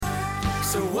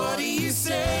So what do you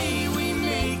say we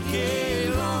make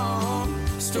a long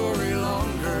story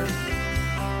longer?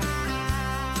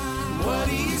 What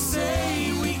do you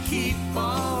say we keep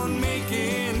on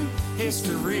making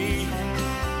history?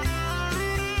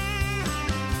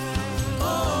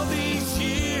 All these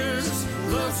years,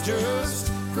 love's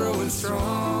just growing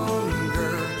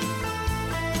stronger.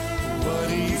 What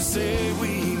do you say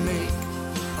we make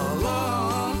a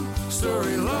long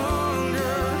story longer?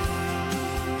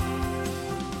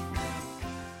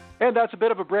 And that's a bit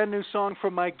of a brand new song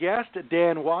from my guest,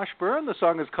 Dan Washburn. The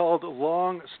song is called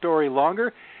Long Story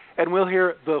Longer, and we'll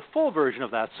hear the full version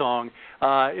of that song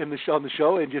on the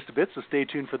show in just a bit, so stay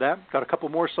tuned for that. Got a couple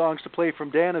more songs to play from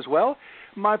Dan as well.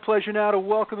 My pleasure now to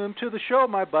welcome him to the show,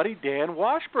 my buddy Dan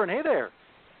Washburn. Hey there.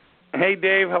 Hey,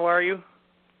 Dave. How are you?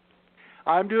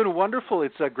 I'm doing wonderful.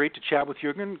 It's great to chat with you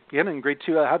again, and great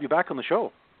to have you back on the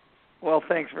show. Well,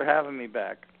 thanks for having me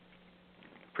back.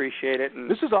 Appreciate it.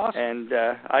 And, this is awesome. And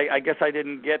I guess I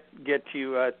didn't get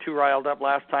you too riled up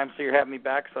last time, so you're having me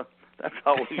back, so that's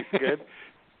always good.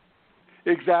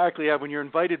 Exactly. Yeah, when you're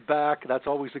invited back, that's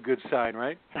always a good sign,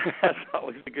 right? That's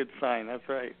always a good sign. That's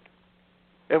right.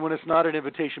 And when it's not an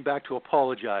invitation back to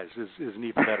apologize is an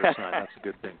even better sign. That's a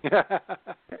good thing.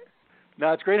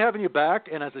 No, it's great having you back.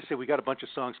 And as I said, we got a bunch of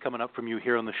songs coming up from you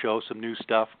here on the show, some new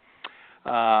stuff,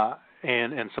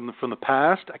 and some from the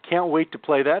past. I can't wait to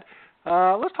play that.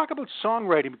 Let's talk about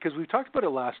songwriting, because we talked about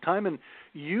it last time, and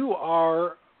you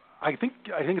are, I think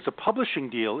it's a publishing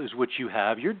deal is what you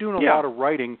have. You're doing a lot of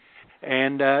writing,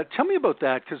 and tell me about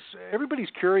that, because everybody's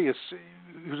curious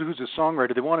who's a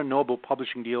songwriter. They want to know about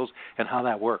publishing deals and how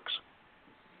that works.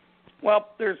 Well,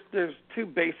 there's two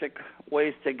basic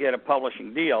ways to get a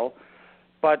publishing deal,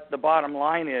 but the bottom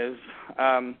line is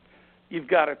you've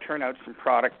got to turn out some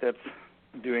product that's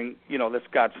doing, that's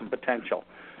got some potential.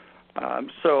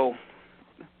 So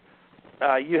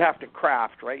you have to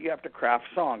craft, right? You have to craft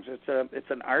songs. It's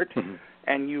an art,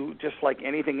 and you, just like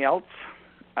anything else,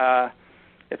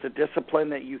 it's a discipline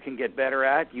that you can get better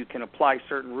at. You can apply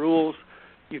certain rules.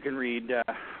 You can read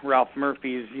Ralph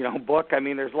Murphy's, book. I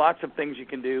mean, there's lots of things you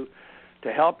can do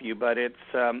to help you, but it's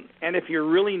and if you're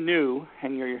really new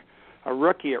and you're a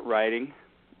rookie at writing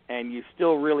and you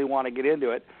still really want to get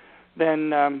into it,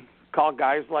 then call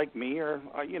guys like me or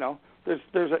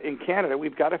there's in Canada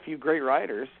we've got a few great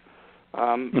writers,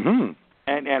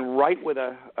 and write with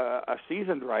a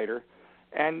seasoned writer,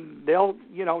 and they'll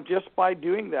just by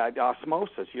doing that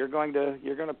osmosis, you're going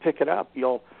to pick it up.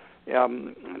 You'll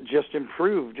just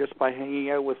improve just by hanging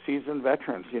out with seasoned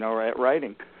veterans, at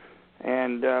writing.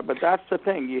 And but that's the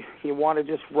thing. You want to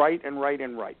just write and write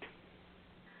and write.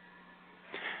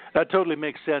 That totally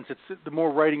makes sense. It's the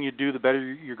more writing you do, the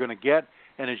better you're going to get.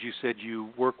 And as you said, you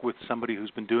work with somebody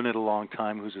who's been doing it a long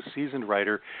time, who's a seasoned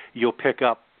writer. You'll pick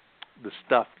up the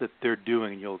stuff that they're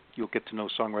doing, and you'll get to know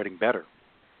songwriting better.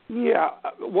 Yeah.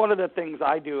 One of the things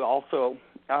I do also,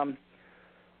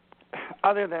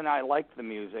 other than I like the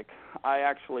music, I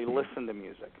actually listen to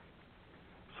music.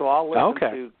 So I'll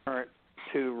listen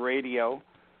to radio.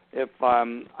 If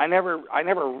I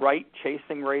never write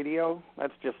chasing radio.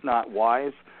 That's just not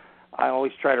wise. I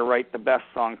always try to write the best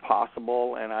song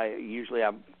possible, and I usually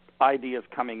have ideas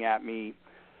coming at me.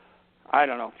 I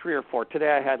don't know, 3 or 4.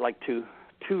 Today I had like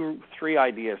three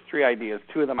ideas.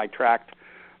 2 of them I tracked.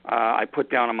 I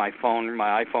put down on my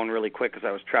iPhone really quick because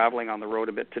I was traveling on the road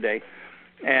a bit today.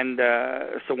 And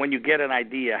so when you get an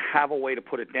idea, have a way to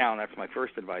put it down. That's my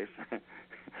first advice.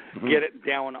 Get it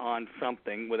down on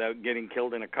something without getting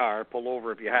killed in a car. Pull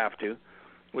over if you have to,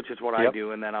 which is what I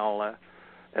do, and then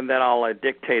I'll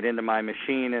dictate into my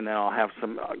machine, and then I'll have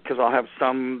some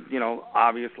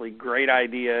obviously great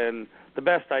idea and the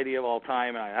best idea of all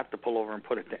time, and I have to pull over and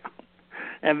put it down,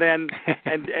 and then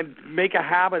and make a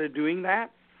habit of doing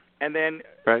that, and then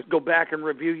go back and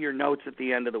review your notes at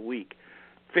the end of the week.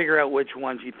 Figure out which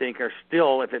ones you think are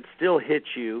still, if it still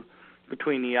hits you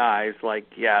between the eyes, like,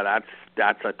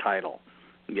 that's a title.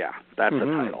 Yeah, that's a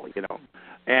title,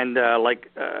 And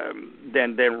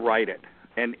then write it.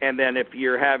 And then if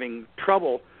you're having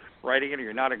trouble writing it or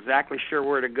you're not exactly sure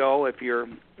where to go, if you're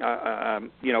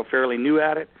fairly new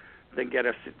at it, then get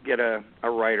a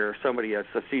writer, somebody that's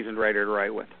a seasoned writer to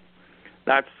write with.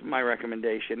 That's my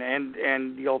recommendation.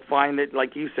 And you'll find that,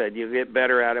 like you said, you get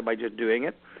better at it by just doing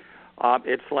it.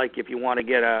 It's like if you want to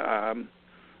get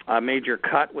a major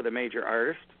cut with a major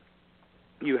artist,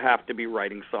 you have to be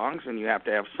writing songs, and you have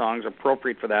to have songs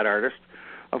appropriate for that artist,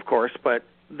 of course, but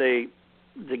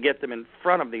to get them in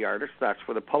front of the artist, that's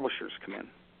where the publishers come in.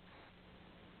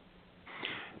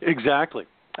 Exactly.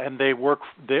 And they work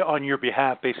on your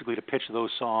behalf, basically, to pitch those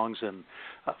songs and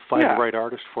find the right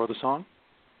artist for the song?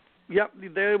 Yep,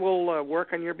 they will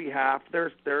work on your behalf.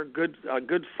 They're a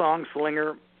good song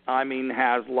slinger. I mean,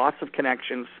 has lots of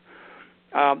connections.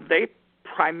 They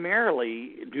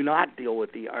primarily do not deal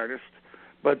with the artist,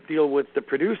 but deal with the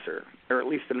producer, or at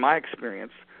least in my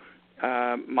experience.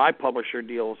 My publisher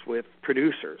deals with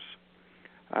producers,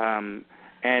 and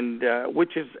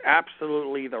which is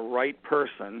absolutely the right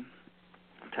person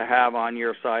to have on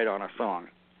your side on a song.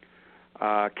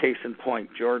 Case in point,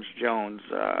 George Jones,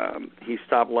 He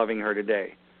Stopped Loving Her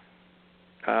Today.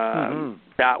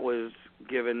 That was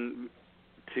given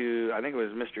to, I think it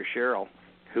was Mr. Sherrill,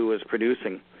 who was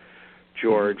producing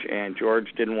George, and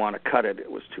George didn't want to cut it. It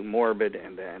was too morbid,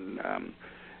 and then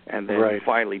right.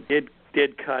 finally did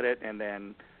cut it, and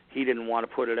then he didn't want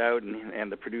to put it out,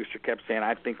 and the producer kept saying,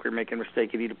 I think we're making a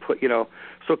mistake. You need to put,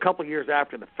 So a couple of years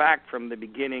after the fact, from the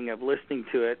beginning of listening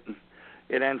to it,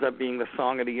 it ends up being the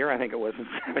song of the year. I think it was in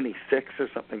 '76 or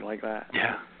something like that.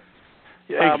 Yeah,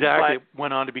 exactly. It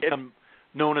went on to become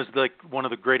known as one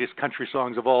of the greatest country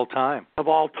songs of all time. Of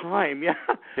all time, yeah.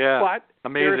 Yeah, but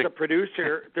amazing. There's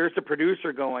a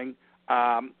producer going,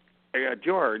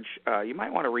 George, you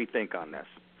might want to rethink on this.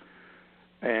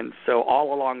 And so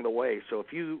all along the way, so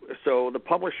the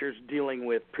publishers dealing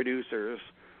with producers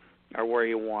are where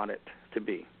you want it to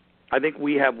be. I think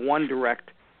we have one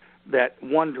direct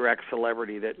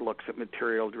celebrity that looks at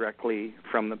material directly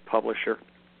from the publisher,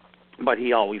 but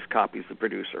he always copies the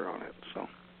producer on it. So.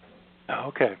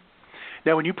 Okay.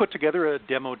 Now, when you put together a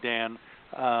demo, Dan,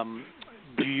 are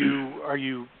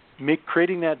you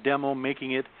creating that demo,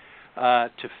 making it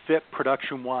to fit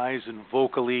production-wise and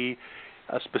vocally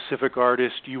a specific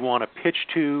artist you want to pitch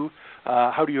to?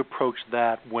 How do you approach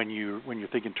that when you're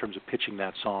thinking in terms of pitching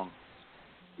that song?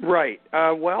 Right.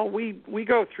 Well, we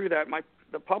go through that.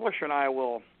 The publisher and I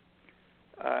will.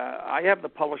 I have the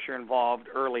publisher involved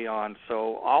early on,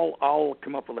 so I'll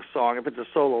come up with a song. If it's a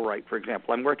solo write, for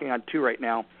example, I'm working on 2 right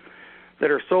now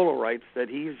that are solo writes that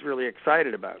he's really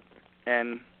excited about,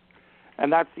 and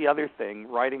that's the other thing.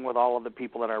 Writing with all of the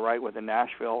people that I write with in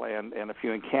Nashville and a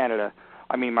few in Canada.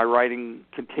 I mean, my writing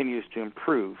continues to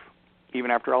improve,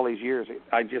 even after all these years.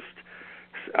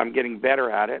 I'm getting better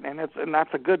at it, and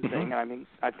that's a good thing. I mean,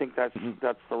 I think that's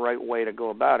the right way to go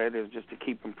about it, is just to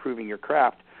keep improving your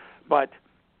craft. But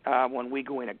when we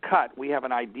go in and cut, we have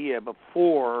an idea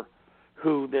before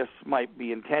who this might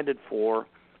be intended for.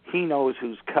 He knows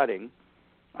who's cutting.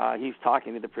 He's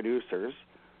talking to the producers,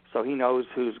 so he knows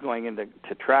who's going into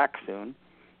track soon.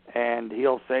 And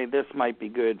he'll say, this might be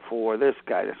good for this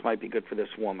guy, this might be good for this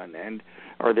woman,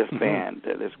 or this band,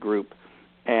 this group.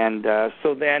 And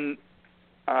so then,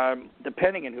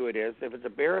 depending on who it is, if it's a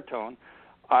baritone,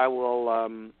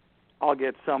 I'll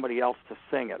get somebody else to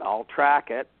sing it. I'll track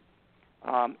it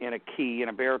in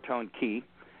a baritone key,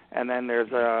 and then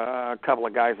there's a couple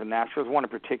of guys in Nashville. There's one in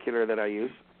particular that I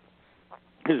use,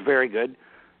 who's very good.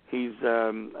 He's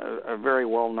a very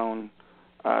well-known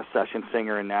session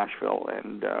singer in Nashville,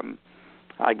 and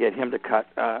I get him to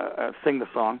sing the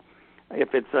song.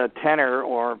 If it's a tenor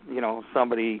or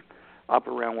somebody up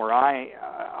around where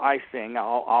I sing,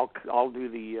 I'll do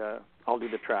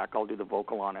the track. I'll do the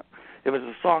vocal on it. If it's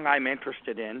a song I'm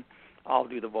interested in, I'll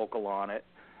do the vocal on it,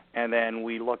 and then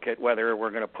we look at whether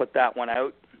we're going to put that one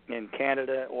out in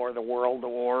Canada or the world,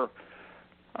 or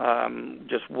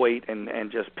just wait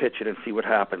and just pitch it and see what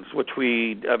happens, which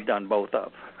we have done both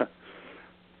of.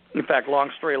 In fact,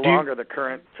 long story longer, the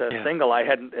current single I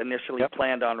hadn't initially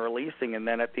planned on releasing, and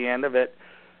then at the end of it,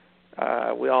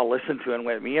 we all listened to it and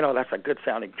went, that's a good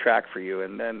sounding track for you,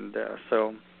 and then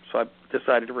so I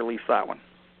decided to release that one.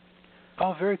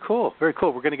 Oh, very cool, very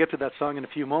cool. We're going to get to that song in a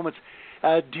few moments.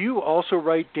 Do you also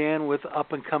write, Dan, with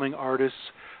up and coming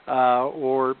artists,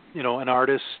 or an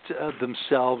artist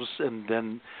themselves, and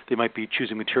then they might be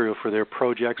choosing material for their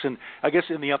projects? And I guess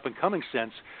in the up and coming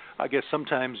sense, I guess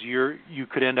sometimes you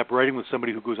could end up writing with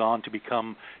somebody who goes on to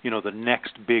become, the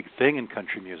next big thing in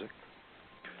country music.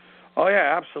 Oh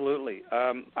yeah, absolutely.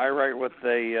 I write with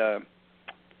a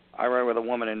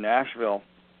woman in Nashville,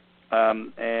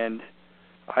 and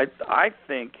I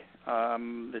think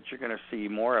that you're going to see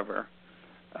more of her.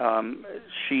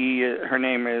 Her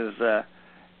name is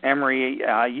Emery.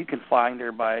 You can find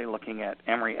her by looking at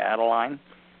Emery Adeline,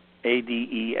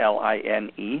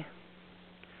 Adeline.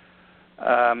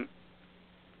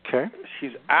 Okay.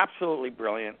 She's absolutely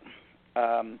brilliant.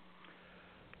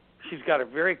 She's got a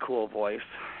very cool voice,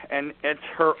 and it's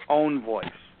her own voice.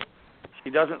 She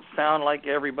doesn't sound like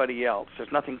everybody else.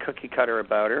 There's nothing cookie cutter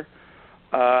about her.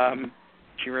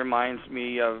 She reminds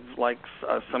me of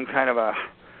some kind of a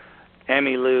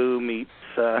Emmy-Lou meets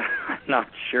I'm not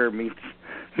sure meets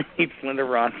Linda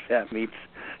Ronstadt meets.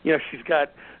 She's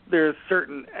got there's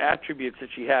certain attributes that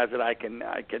she has that I can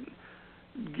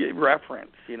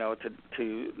reference,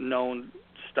 to known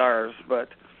stars, but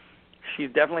she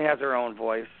definitely has her own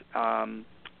voice.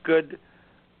 Good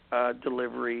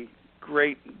delivery,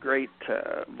 great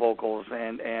vocals,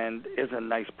 and is a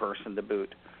nice person to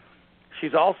boot.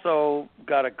 She's also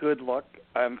got a good look.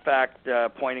 In fact,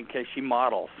 point in case, she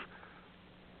models.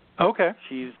 Okay.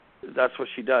 That's what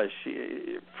she does.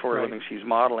 For a living, she's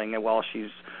modeling, and while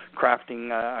she's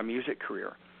crafting a music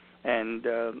career, and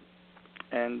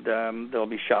they'll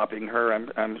be shopping her,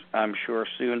 I'm sure,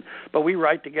 soon. But we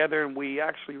write together, and we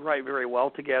actually write very well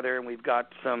together, and we've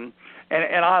got some.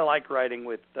 And I like writing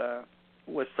with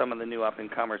some of the new up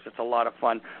and comers. It's a lot of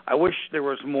fun. I wish there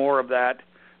was more of that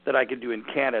I could do in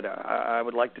Canada. I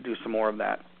would like to do some more of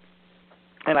that.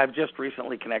 And I've just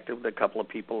recently connected with a couple of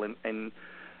people in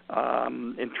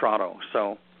Toronto,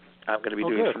 so I'm going to be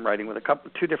doing some writing with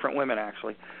two different women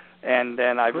actually. And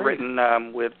then I've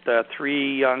written with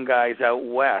 3 young guys out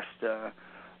west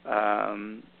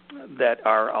that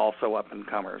are also up and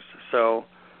comers. So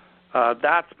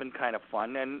that's been kind of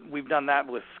fun, and we've done that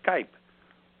with Skype.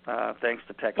 Thanks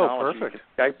to technology. Oh, perfect.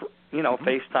 Skype,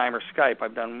 FaceTime or Skype.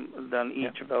 I've done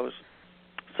each of those.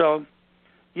 So,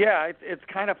 yeah, it's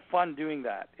kind of fun doing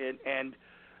that. And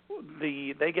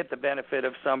they get the benefit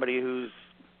of somebody who's,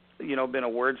 been a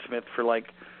wordsmith for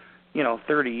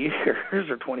 30 years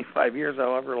or 25 years,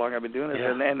 however long I've been doing it.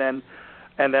 Yeah.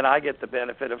 And then I get the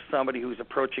benefit of somebody who's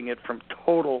approaching it from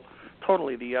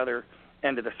totally the other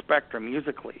end of the spectrum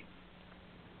musically.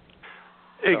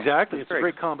 Exactly. So it's a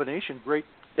great combination.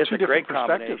 It's a great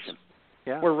combination.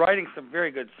 Yeah. We're writing some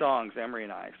very good songs, Emery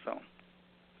and I. So.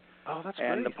 Oh, that's great.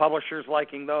 great. And the publisher's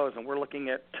liking those, and we're looking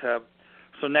at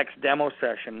next demo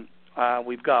session.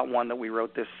 We've got one that we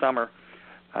wrote this summer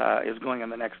is going on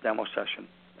the next demo session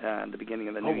at the beginning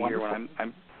of the new year when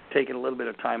I'm taking a little bit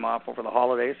of time off over the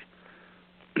holidays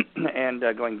and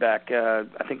going back. I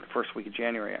think the first week of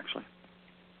January actually.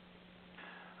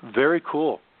 Very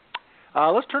cool.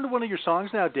 Let's turn to one of your songs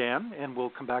now, Dan, and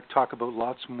we'll come back and talk about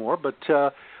lots more. But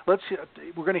we're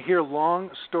going to hear Long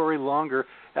Story Longer.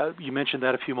 You mentioned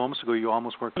that a few moments ago. You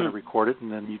almost weren't going to record it,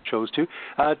 and then you chose to.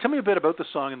 Tell me a bit about the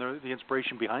song and the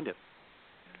inspiration behind it.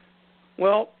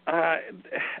 Well,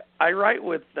 I write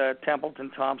with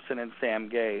Templeton Thompson and Sam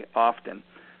Gay often.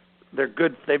 They're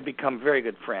good. They've become very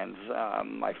good friends.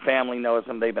 My family knows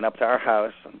them. They've been up to our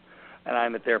house, and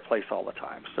I'm at their place all the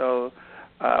time. So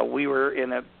we were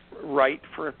in a write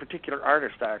for a particular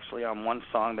artist, actually, on one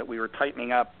song that we were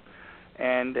tightening up,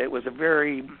 and it was a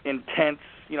very intense,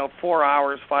 4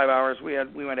 hours, 5 hours.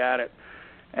 We went at it,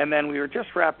 and then we'd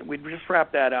just wrap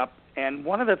that up. And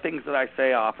one of the things that I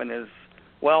say often is,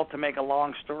 well, to make a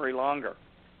long story longer,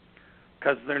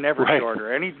 because they're never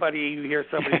shorter. Anybody you hear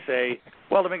somebody say,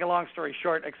 well, to make a long story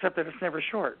short, except that it's never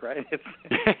short, right?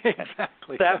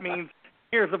 Exactly. That means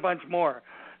here's a bunch more.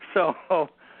 So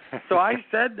I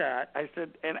said that. I said,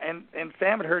 and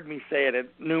Sam had heard me say it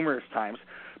numerous times.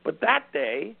 But that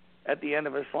day, at the end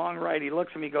of his long ride, he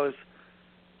looks at me and goes,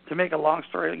 to make a long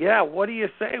story, yeah, what do you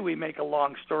say we make a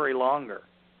long story longer?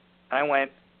 I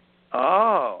went,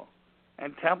 oh.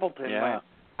 And Templeton went,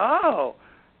 oh.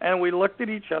 And we looked at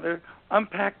each other,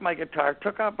 unpacked my guitar,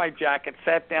 took off my jacket,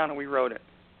 sat down, and we wrote it.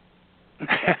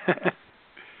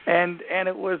 and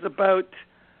it was about,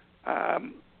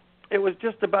 it was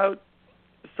just about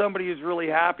somebody who's really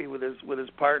happy with his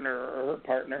partner or her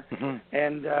partner,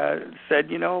 and said,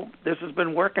 this has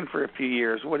been working for a few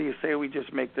years. What do you say we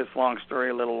just make this long story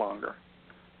a little longer?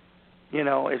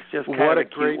 It's just kind of a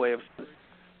cute way of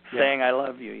saying I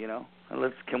love you.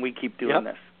 Can we keep doing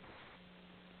this?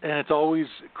 And it's always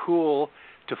cool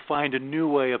to find a new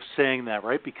way of saying that,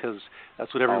 right? Because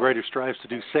that's what every writer strives to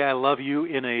do. Say I love you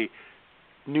in a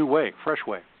new way, fresh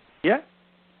way. Yeah,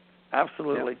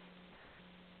 absolutely. Yeah.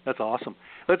 That's awesome.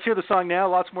 Let's hear the song now.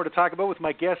 Lots more to talk about with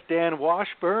my guest, Dan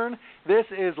Washburn. This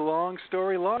is Long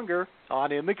Story Longer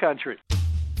on In the Country.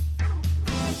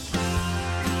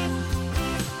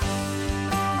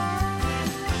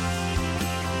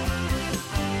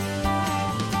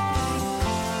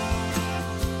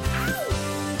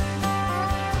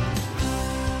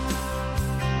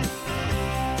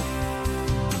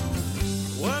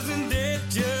 Wasn't it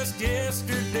just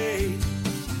yesterday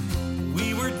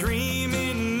we were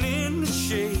dreaming in the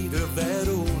shade of that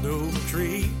old oak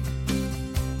tree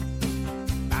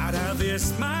about how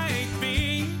this might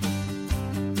be?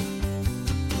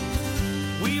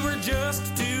 We were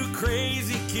just two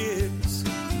crazy kids.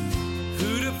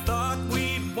 Who'd have thought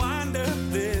we'd wind up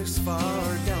this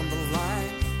far down the line?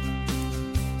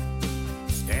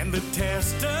 Stand the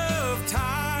test of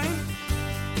time.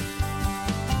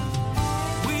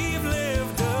 We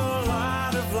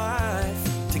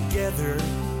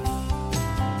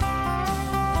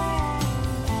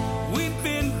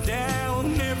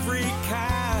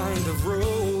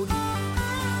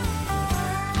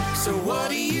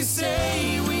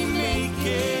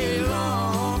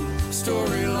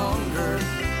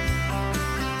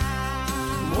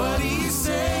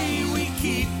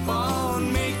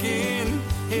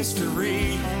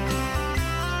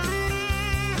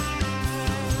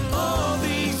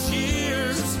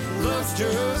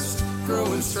just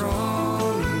growing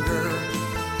stronger.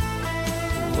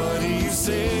 What do you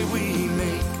say we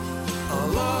make a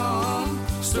long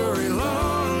story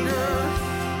longer?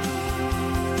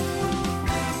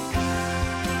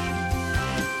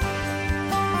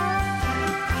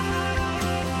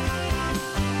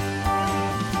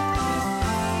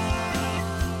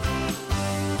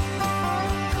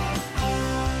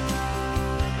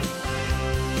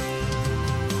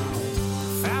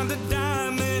 Found a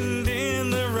diamond in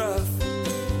the rough,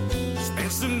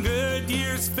 spent some good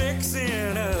years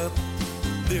fixing up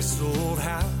this old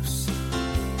house.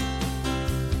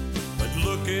 But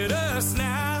look at us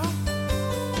now,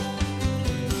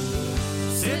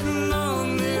 sitting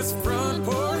on this front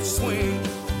porch swing.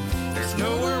 There's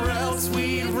nowhere else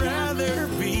we'd rather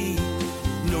be,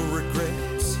 no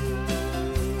regrets.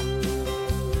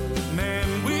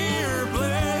 Man, we're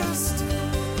blessed.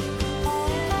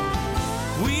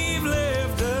 We've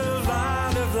lived a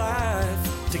lot of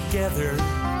life together.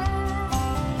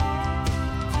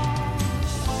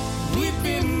 We've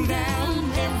been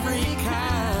down every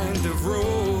kind of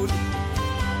road.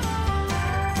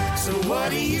 So what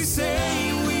do you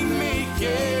say we make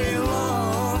a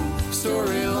long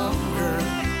story longer?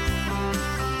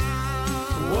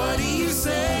 What do you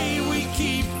say we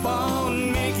keep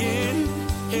on making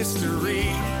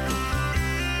history?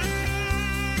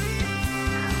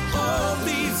 All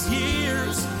these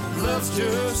years, love's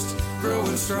just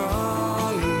growing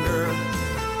stronger.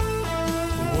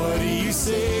 What do you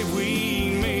say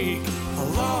we make a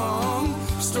long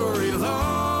story longer?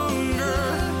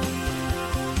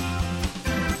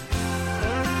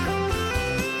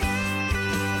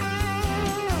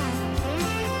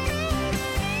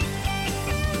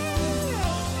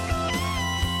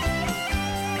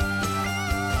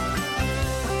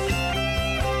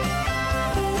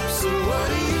 So what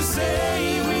do you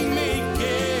say we make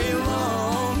a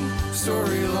long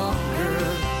story longer?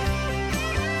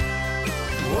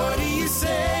 What do you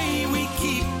say we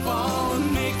keep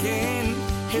on making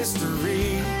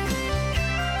history?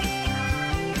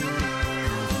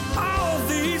 All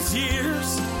these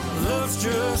years, love's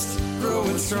just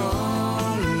growing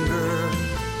stronger.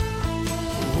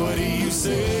 What do you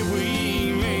say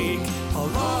we make a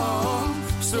long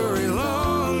story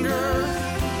longer?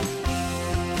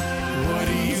 What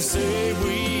do you say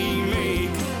we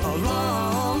make a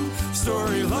long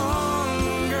story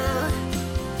longer?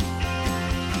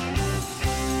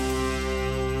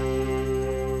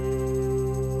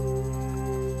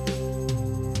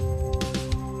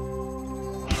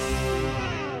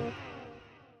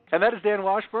 And that is Dan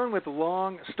Washburn with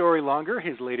Long Story Longer,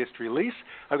 his latest release.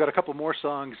 I've got a couple more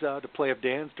songs to play of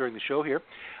Dan's during the show here.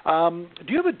 Do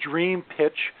you have a dream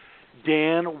pitch,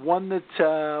 Dan, one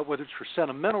that, whether it's for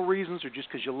sentimental reasons or just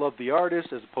because you love the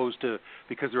artist as opposed to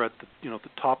because they're at the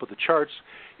top of the charts?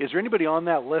 Is there anybody on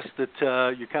that list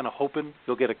that you're kind of hoping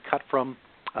you'll get a cut from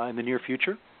in the near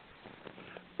future?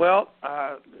 Well,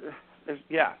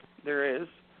 there is.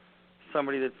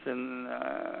 Somebody that's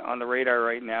on the radar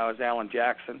right now is Alan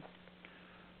Jackson.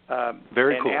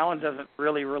 Very cool. And Alan doesn't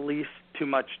really release too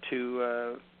much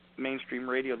to mainstream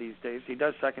radio these days. He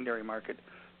does secondary market,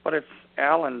 but it's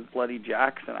Alan bloody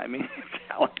Jackson. I mean, it's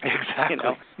Alan. Exactly. You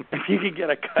know, if you can get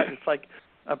a cut, it's like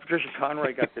Patricia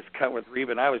Conroy got this cut with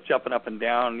Reba, and I was jumping up and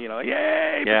down. You know,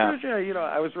 yay, yeah. Patricia! You know,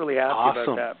 I was really happy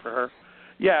Awesome. about that for her.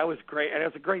 Yeah, it was great, and it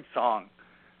was a great song.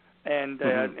 And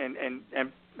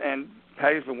and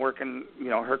Patty's been working,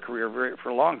 her career for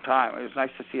a long time. It was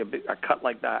nice to see a cut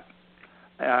like that.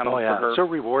 Oh yeah, for her. So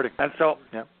rewarding. And so,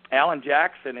 yeah. Alan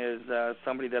Jackson is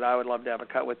somebody that I would love to have a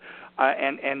cut with,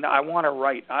 and I want to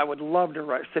write. I would love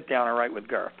to sit down and write with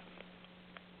Garth.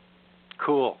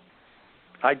 Cool.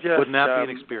 Wouldn't that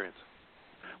be an experience?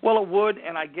 Well, it would,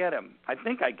 and I get him. I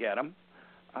think I get him.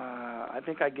 I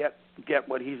think I get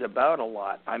what he's about a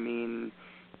lot. I mean,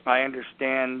 I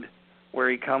understand where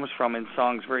he comes from in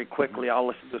songs very quickly. I'll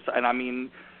listen to this, and I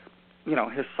mean,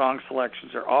 his song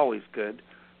selections are always good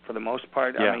for the most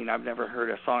part. Yeah. I mean, I've never heard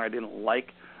a song I didn't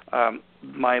like.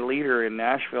 My leader in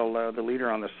Nashville, the leader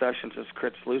on the sessions is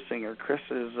Chris Lusinger. Chris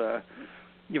is,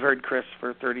 you've heard Chris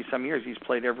for 30-some years. He's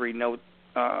played every note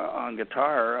on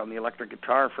guitar, on the electric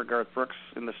guitar for Garth Brooks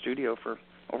in the studio for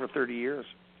over 30 years.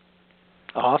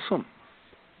 Awesome.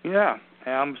 Yeah.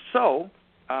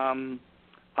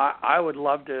 I would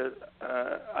love to.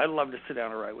 I'd love to sit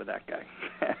down and write with that guy.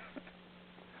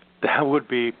 That would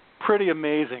be pretty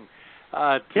amazing,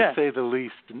 to say the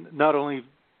least. Not only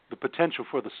the potential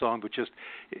for the song, but just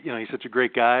he's such a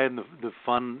great guy, and the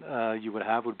fun you would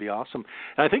have would be awesome.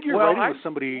 And I think you're writing with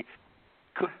somebody.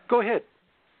 Go ahead.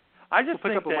 I just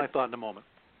we'll pick think up on my thought in a moment.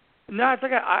 No, it's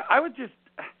like I would just.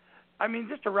 I mean,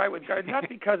 just to write with Garth, not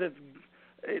because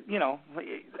you know,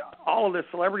 all of this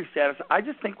celebrity status. I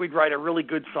just think we'd write a really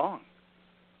good song.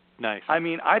 Nice. I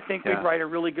mean, I think we'd write a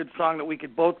really good song that we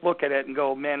could both look at it and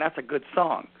go, man, that's a good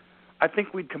song. I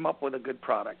think we'd come up with a good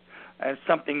product and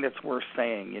something that's worth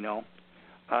saying, you know.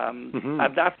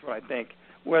 That's what I think.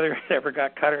 Whether it ever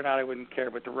got cut or not, I wouldn't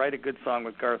care. But to write a good song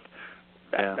with Garth,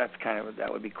 that's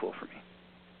that would be cool for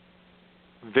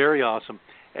me. Very awesome.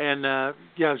 And I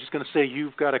was just going to say,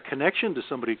 you've got a connection to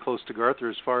somebody close to Garth, or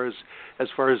as far as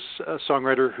a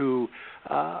songwriter who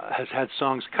has had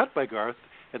songs cut by Garth,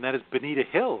 and that is Bonita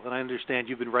Hill. And I understand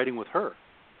you've been writing with her.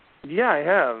 Yeah, I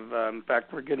have. In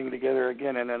fact, we're getting together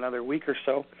again in another week or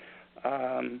so,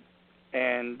 and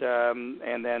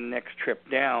then next trip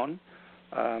down,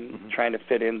 trying to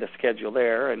fit in the schedule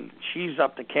there. And she's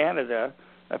up to Canada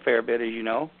a fair bit, as you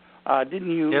know.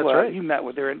 Didn't you? That's right. You met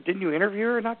with her. Didn't you interview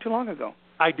her not too long ago?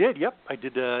 I did, yep. I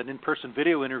did an in-person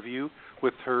video interview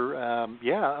with her,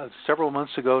 several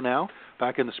months ago now,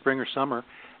 back in the spring or summer.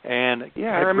 And I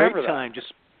had a remember great time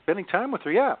just spending time with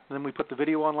her, And then we put the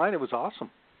video online. It was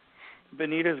awesome.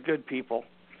 Bonita's good people.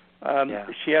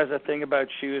 She has a thing about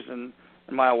shoes, and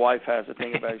my wife has a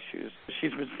thing about shoes.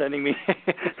 She's been sending me,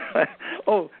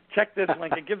 oh, check this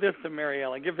link, and give this to Mary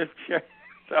Ellen, give this to Sherry.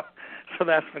 So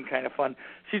that's been kind of fun.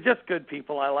 She's just good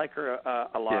people. I like her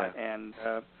a lot, and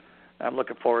I'm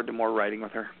looking forward to more writing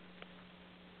with her.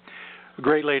 A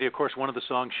great lady. Of course, one of the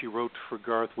songs she wrote for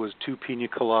Garth was Two Pina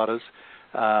Coladas,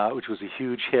 which was a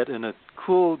huge hit and a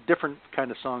cool, different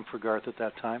kind of song for Garth at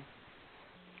that time.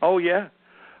 Oh, yeah.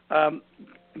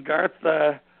 Garth,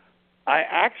 I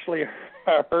actually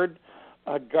heard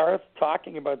Garth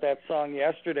talking about that song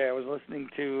yesterday. I was listening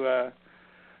to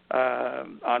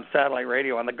on satellite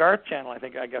radio, on the Garth channel,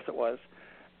 I guess it was.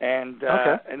 And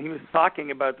and he was talking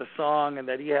about the song and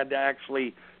that he had to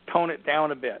actually tone it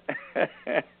down a bit.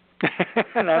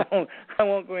 And I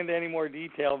won't go into any more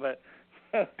detail, but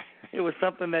it was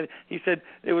something that he said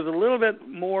it was a little bit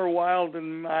more wild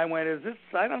than I went.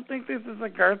 I don't think this is a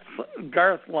Garth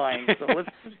line, so let's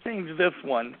just change this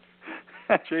one.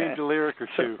 Change a lyric or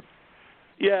two.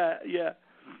 Yeah.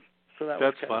 So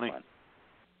that's funny. Fun.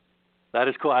 That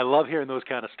is cool. I love hearing those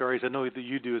kind of stories. I know that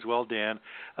you do as well, Dan.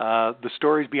 The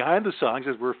stories behind the songs,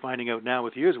 as we're finding out now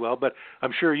with you as well, but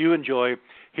I'm sure you enjoy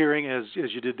hearing, as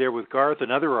you did there with Garth and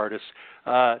other artists,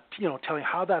 telling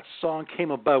how that song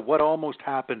came about, what almost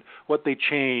happened, what they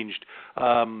changed,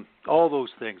 all those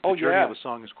things. The journey of a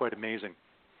song is quite amazing.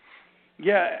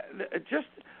 Yeah, just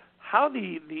how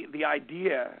the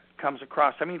idea comes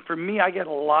across. I mean, for me, I get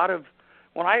a lot of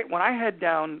when I head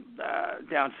down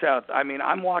south. I mean,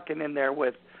 I'm walking in there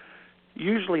with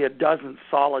usually a dozen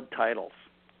solid titles,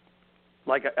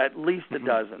 like at least a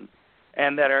dozen,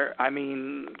 and that are, I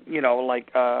mean,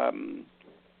 like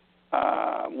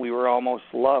We Were Almost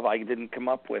Love. I didn't come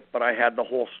up with, but I had the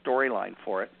whole storyline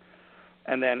for it,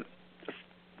 and then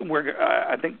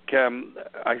I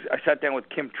sat down with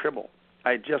Kim Tribble.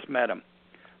 I had just met him.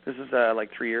 This is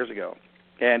like 3 years ago,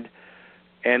 and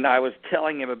I was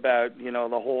telling him about,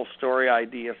 the whole story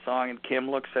idea song, and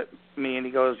Kim looks at me and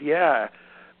he goes, yeah,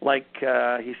 like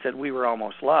he said, We Were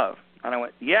Almost Love. And I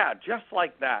went, yeah, just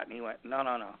like that. And he went, no,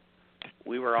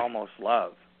 We Were Almost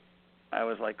Love. I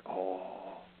was like,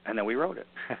 oh, and then we wrote it.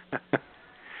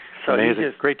 So amazing. He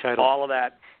just, great title. All of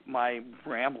that, my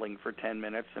rambling for 10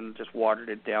 minutes, and just watered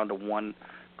it down to one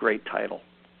great title.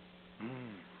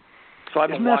 So I've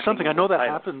been Isn't that something? I know that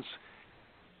title. happens.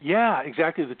 Yeah,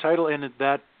 exactly. The title and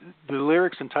that the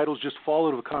lyrics and titles just fall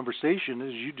out of a conversation,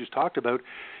 as you just talked about.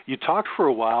 You talked for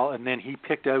a while, and then he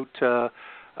picked out a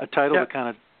title that kind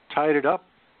of tied it up,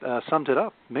 summed it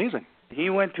up. Amazing.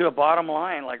 He went to a bottom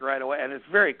line like right away, and it's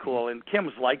very cool. And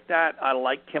Kim's like that. I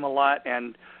like Kim a lot,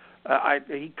 and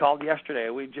he called yesterday.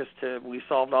 We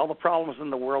solved all the problems in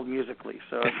the world musically.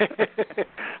 So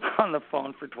on the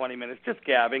phone for 20 minutes, just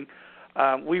gabbing.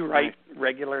 We write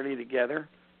regularly together.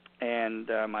 And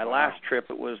my last trip,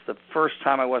 it was the first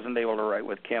time I wasn't able to write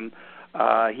with Kim.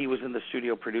 He was in the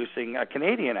studio producing a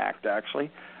Canadian act,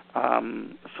 actually,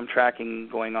 some tracking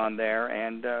going on there,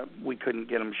 and we couldn't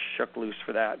get him shook loose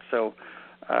for that. So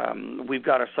we've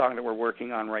got a song that we're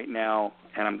working on right now,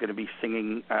 and I'm going to be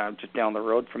singing just down the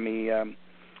road from me.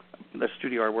 The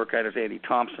studio I work at is Andy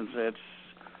Thompson's. It's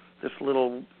this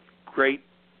little great,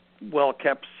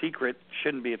 well-kept secret.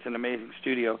 Shouldn't be. It's an amazing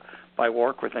studio by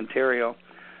Warkworth, Ontario.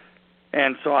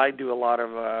 And so I do a lot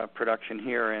of production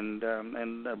here and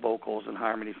vocals and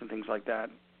harmonies and things like that.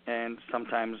 And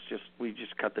sometimes we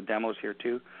just cut the demos here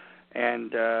too.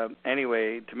 And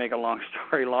anyway, to make a long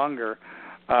story longer,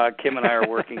 Kim and I are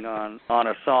working on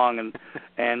a song,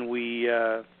 and we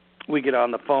get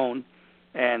on the phone,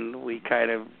 and we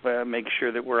kind of make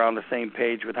sure that we're on the same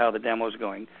page with how the demo's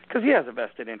going, because he has a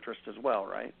vested interest as well,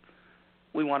 right?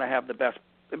 We want to have the best.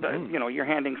 You know, you're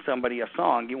handing somebody a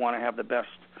song, you want to have the best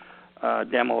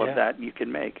demo of that you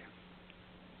can make.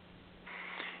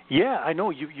 Yeah, I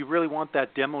know. You really want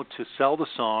that demo to sell the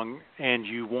song, and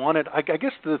you want it. I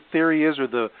guess the theory is, or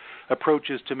the approach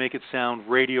is, to make it sound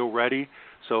radio ready,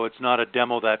 so it's not a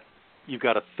demo that you've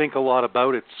got to think a lot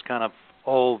about. It's kind of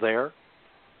all there.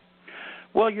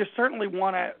 Well, you certainly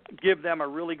want to give them a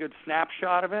really good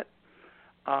snapshot of it,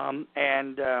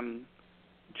 and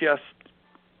just,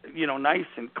 you know, nice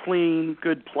and clean,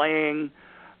 good playing.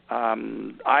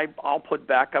 I'll put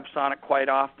backups on it quite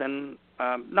often.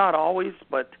 Not always,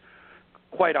 but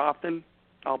quite often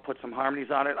I'll put some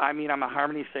harmonies on it. I mean, I'm a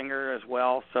harmony singer as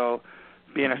well, so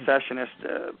being a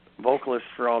sessionist, vocalist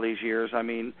for all these years, I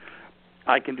mean,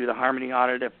 I can do the harmony on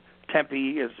it. If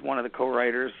Tempe is one of the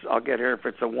co-writers, I'll get her, if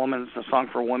it's a song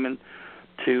for a woman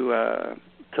to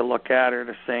look at or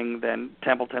to sing, then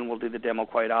Templeton will do the demo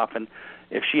quite often.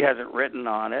 If she hasn't written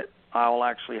on it, I'll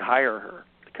actually hire her,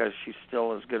 because she's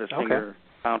still as good a singer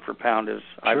pound for pound as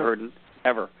I've heard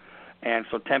ever. And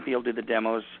so Tempe will do the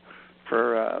demos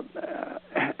for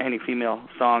any female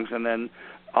songs, and then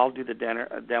I'll do the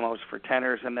demos for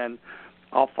tenors, and then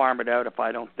I'll farm it out if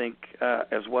I don't think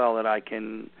as well that I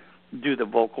can do the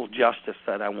vocal justice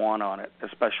that I want on it,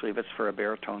 especially if it's for a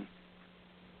baritone.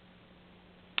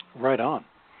 Right on.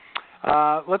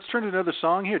 Let's turn to another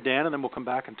song here, Dan, and then we'll come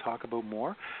back and talk about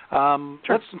more.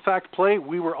 Let's, in fact, play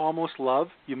We Were Almost Love.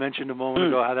 You mentioned a moment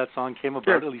ago how that song came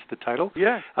about, at least the title.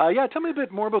 Yeah. Tell me a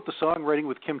bit more about the song, writing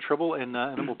with Kim Tribble, and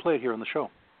then we'll play it here on the show.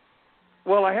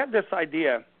 Well, I had this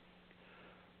idea.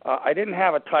 I didn't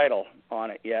have a title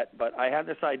on it yet, but I had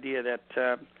this idea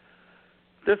that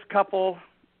this couple,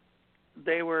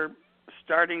 they were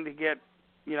starting to get,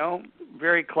 you know,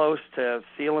 very close to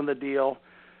sealing the deal.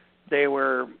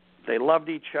 They loved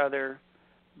each other.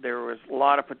 There was a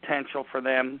lot of potential for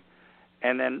them.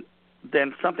 And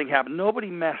then something happened. Nobody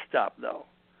messed up, though.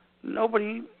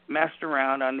 Nobody messed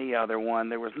around on the other one.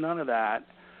 There was none of that.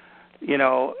 You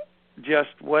know,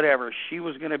 just whatever. She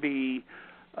was going to be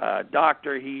a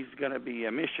doctor. He's going to be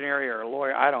a missionary or a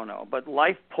lawyer. I don't know. But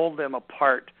life pulled them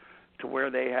apart to where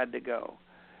they had to go.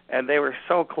 And they were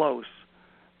so close.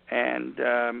 And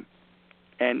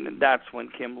that's when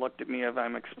Kim looked at me as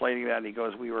I'm explaining that, and he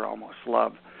goes, "We were almost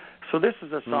love." So this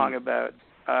is a song about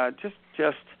just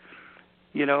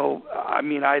you know, I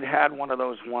mean, I'd had one of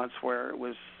those once where it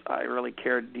was, I really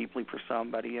cared deeply for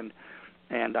somebody, and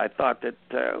I thought that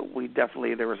there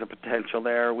was a potential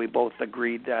there. We both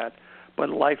agreed that, but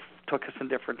life took us in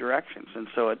different directions, and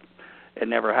so it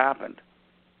never happened.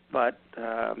 But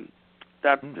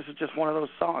this is just one of those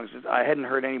songs. I hadn't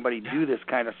heard anybody do this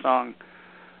kind of song.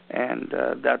 And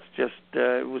that's just,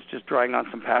 it was just drawing on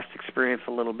some past experience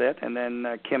a little bit. And then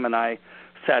Kim and I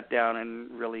sat down and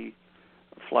really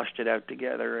flushed it out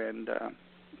together. And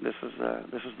this is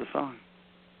the song.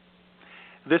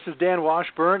 This is Dan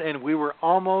Washburn, and We Were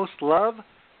Almost Love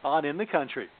on In the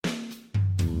Country.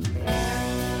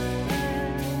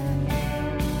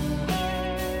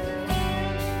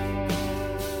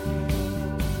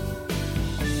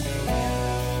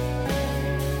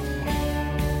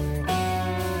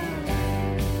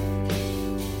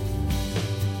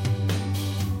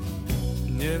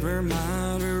 Never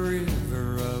mind a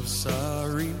river of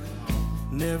sorry,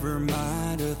 never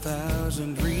mind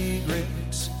 1,000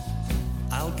 regrets.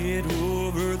 I'll get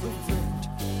over the fret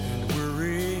and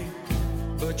worry,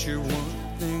 but you're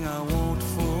one thing I won't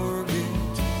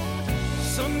forget.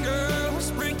 Some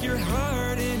girls break your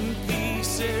heart in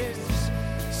pieces,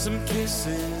 some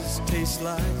kisses taste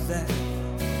like that.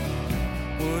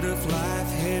 What if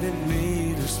life hadn't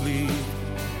made us leave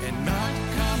and not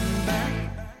come back?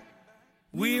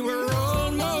 We were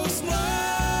almost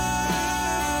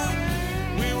loved.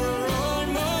 We were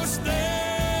almost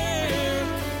there.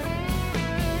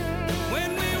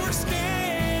 When we were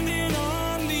standing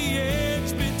on the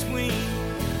edge between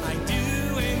I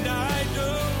do and I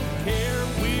don't care.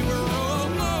 We were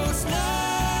almost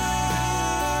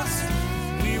lost.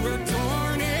 We were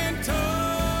torn and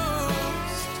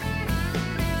tossed.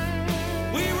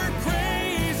 We were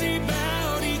crazy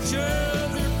about each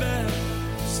other back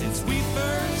since we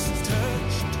first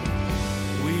touched.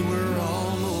 We were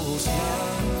almost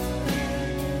loved.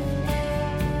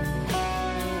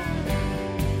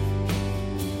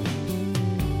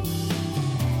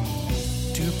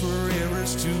 Two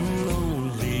prayers, two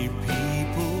lonely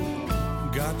people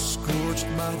got scorched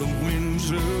by the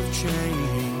winds of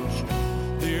change.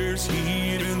 There's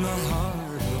heat in the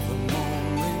heart of the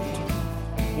moment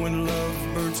when love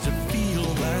burns to feel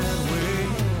that way.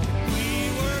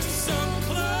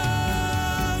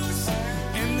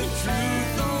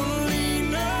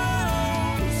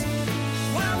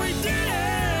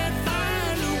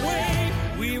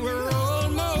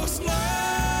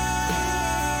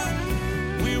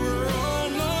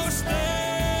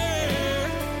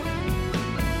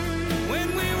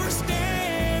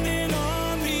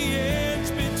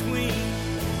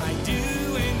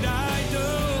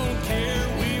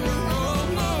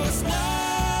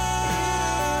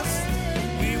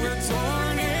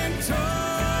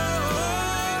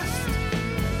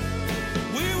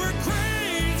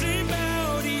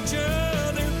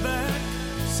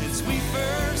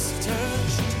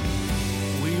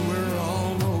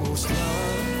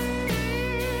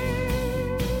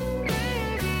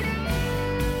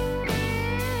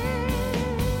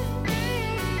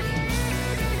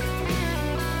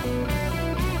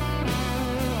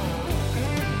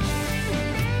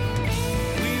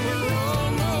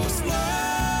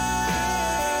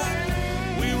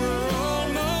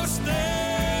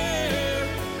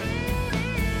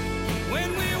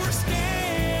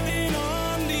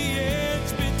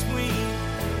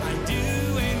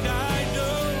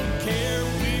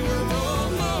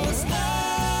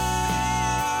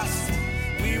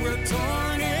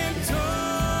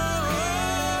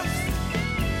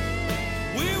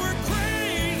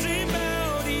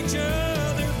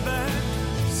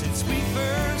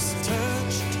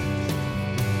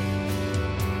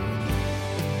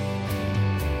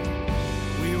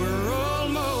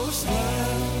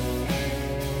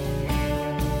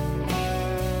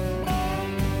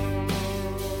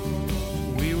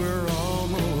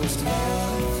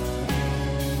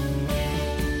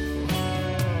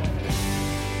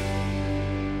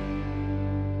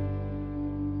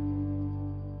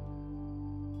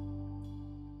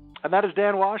 And that is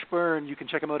Dan Washburn. You can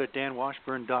check him out at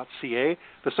danwashburn.ca.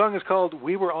 The song is called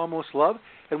We Were Almost Love,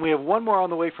 and we have one more on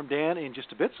the way from Dan in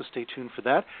just a bit, so stay tuned for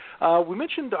that. We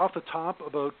mentioned off the top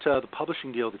about the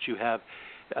publishing deal that you have,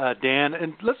 Dan,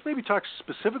 and let's maybe talk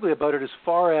specifically about it as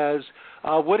far as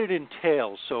what it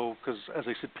entails. So, because as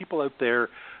I said, people out there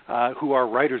who are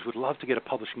writers would love to get a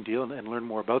publishing deal and learn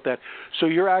more about that. So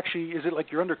you're actually, is it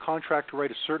like you're under contract to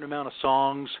write a certain amount of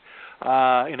songs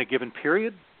in a given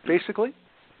period, basically?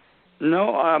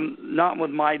 No, not with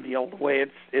my deal. The way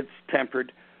it's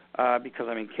tempered because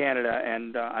I'm in Canada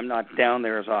and I'm not down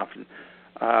there as often.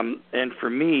 And for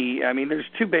me, I mean, there's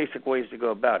two basic ways to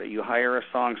go about it. You hire a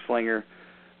song slinger,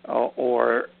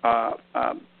 or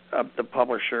the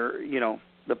publisher.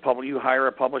 You hire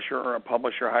a publisher, or a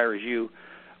publisher hires you.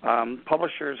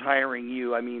 Publishers hiring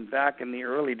you. I mean, back in the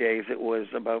early days, it was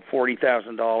about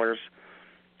 $40,000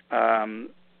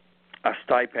 a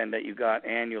stipend that you got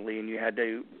annually, and you had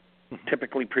to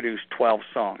typically produce 12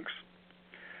 songs.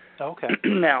 Okay.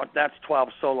 Now, that's 12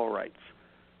 solo rights.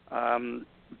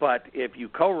 But if you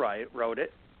wrote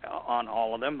it on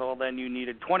all of them, well, then you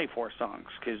needed 24 songs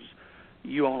because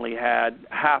you only had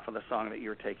half of the song that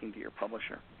you're taking to your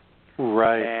publisher.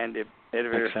 Right. And if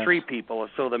there's three people,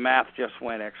 so the math just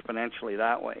went exponentially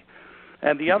that way.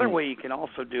 And the other way you can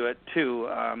also do it, too,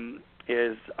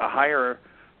 is hire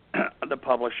the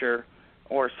publisher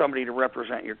or somebody to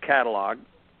represent your catalog,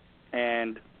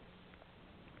 and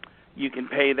you can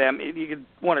pay them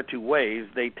one of two ways.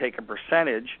 They take a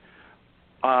percentage,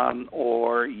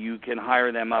 or you can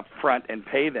hire them up front and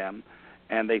pay them,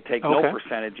 and they take no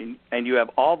percentage, and you have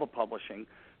all the publishing.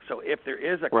 So if there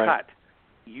is a cut,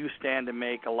 you stand to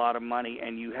make a lot of money,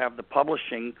 and you have the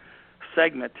publishing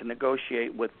segment to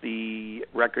negotiate with the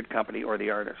record company or the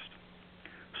artist.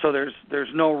 So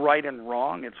there's no right and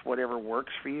wrong. It's whatever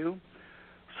works for you.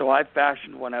 So I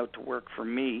fashioned one out to work for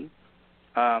me.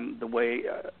 The way,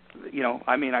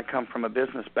 I mean, I come from a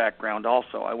business background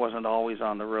also. I wasn't always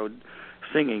on the road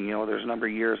singing. There's a number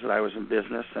of years that I was in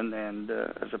business and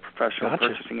as a professional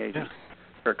purchasing agent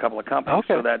for a couple of companies.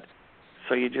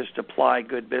 So you just apply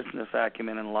good business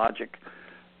acumen and logic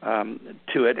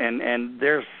to it. And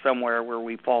there's somewhere where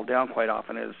we fall down quite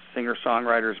often as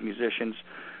singer-songwriters, musicians.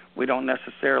 We don't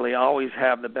necessarily always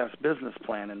have the best business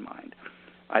plan in mind.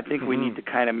 I think we need to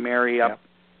kind of marry up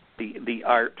the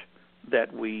art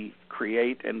that we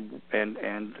create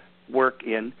and work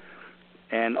in,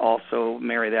 and also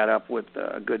marry that up with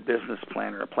a good business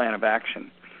plan or a plan of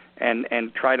action,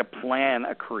 and try to plan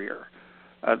a career.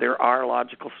 There are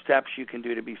logical steps you can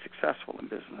do to be successful in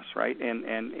business, right? And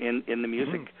in the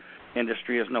music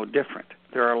industry is no different.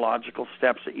 There are logical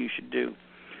steps that you should do.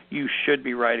 You should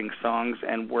be writing songs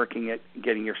and working at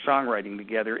getting your songwriting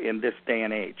together in this day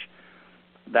and age.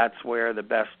 That's where the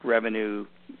best revenue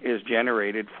is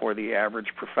generated for the average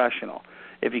professional.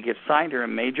 If you get signed to a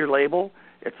major label,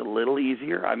 it's a little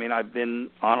easier. I mean, I've been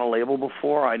on a label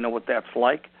before. I know what that's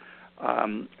like.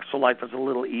 So life is a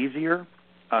little easier.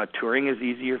 Touring is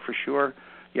easier for sure.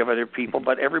 You have other people,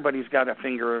 but everybody's got a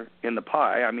finger in the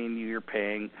pie. I mean, you're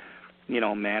paying,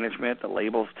 management. The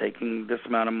label's taking this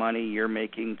amount of money. You're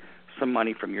making some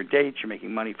money from your dates. You're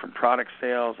making money from product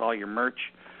sales, all your merch.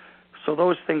 So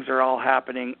those things are all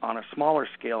happening on a smaller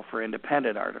scale for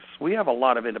independent artists. We have a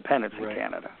lot of independents in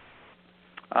Canada,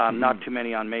 not too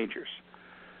many on majors.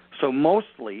 So most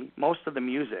of the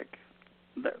music,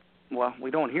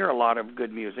 we don't hear a lot of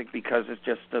good music because it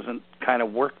just doesn't kind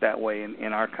of work that way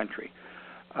in our country.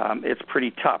 It's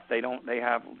pretty tough.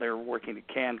 They're working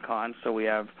at CanCon, so we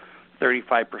have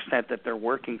 35% that they're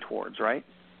working towards, right?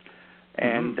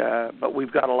 And but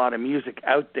we've got a lot of music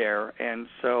out there, and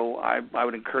so I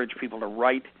would encourage people to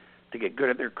write, to get good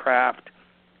at their craft,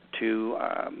 to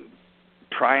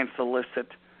try and solicit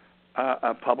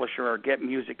a publisher or get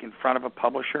music in front of a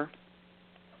publisher,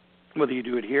 whether you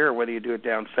do it here or whether you do it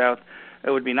down south.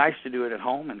 It would be nice to do it at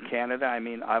home in Canada. I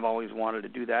mean, I've always wanted to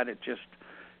do that. It just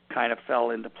kind of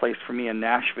fell into place for me in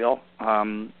Nashville.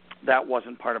 That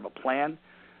wasn't part of a plan.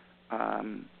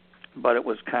 But it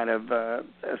was kind of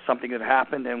something that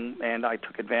happened, and I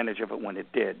took advantage of it when it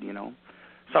did.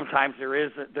 Sometimes there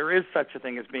is such a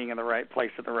thing as being in the right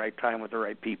place at the right time with the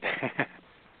right people,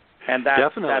 and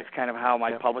that's kind of how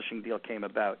my publishing deal came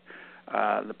about.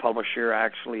 The publisher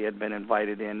actually had been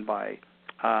invited in by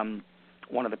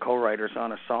one of the co-writers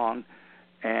on a song,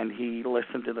 and he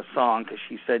listened to the song because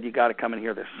she said, "You got to come and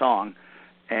hear this song,"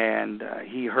 and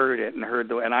he heard it and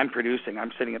and I'm producing.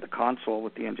 I'm sitting at the console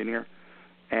with the engineer.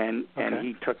 And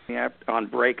he took me on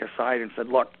break aside and said,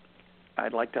 "Look,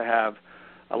 I'd like to have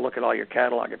a look at all your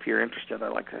catalog. If you're interested,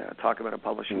 I'd like to talk about a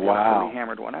publishing deal." Wow. And we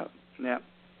hammered one out. Yeah.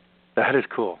 That is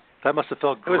cool. That must have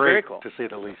felt It was great, very cool, to say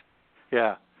the least.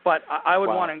 Yeah. But I would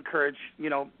Wow. want to encourage,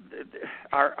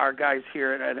 our guys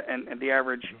here and the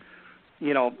average,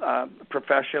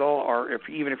 professional, or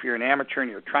even if you're an amateur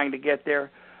and you're trying to get there,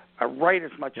 write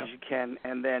as much as you can,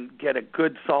 and then get a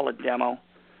good, solid demo.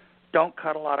 Don't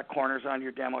cut a lot of corners on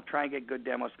your demo. Try and get good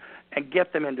demos, and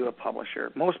get them into a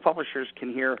publisher. Most publishers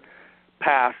can hear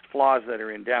past flaws that are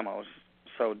in demos,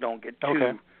 so don't get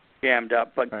too jammed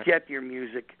up. But get your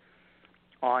music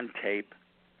on tape.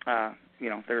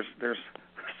 There's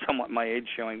somewhat my age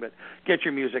showing, but get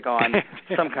your music on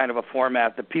some kind of a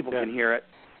format that people can hear it,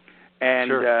 and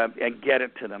get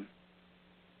it to them.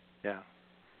 Yeah,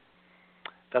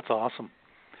 that's awesome.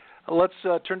 Let's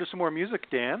turn to some more music,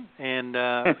 Dan, and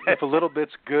If a Little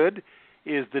Bit's Good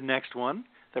is the next one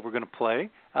that we're going to play.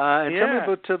 And tell me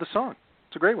about the song.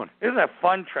 It's a great one. This is a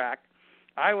fun track.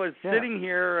 I was sitting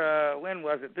here, when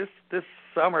was it? This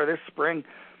summer, this spring.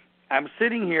 I'm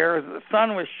sitting here, the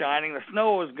sun was shining, the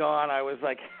snow was gone, I was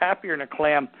like happier than a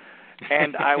clam,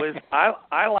 and I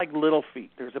like Little Feat.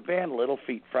 There's a band, Little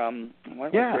Feat, from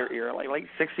what was their era, like late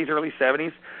 60s, early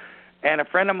 70s, and a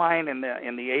friend of mine in the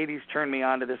 80s turned me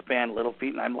on to this band, Little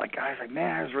Feat, and I was like,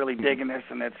 man, I was really digging this,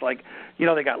 and it's like,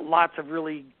 they got lots of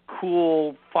really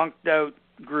cool, funked out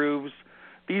grooves.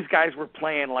 These guys were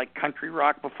playing like country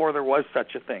rock before there was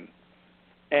such a thing.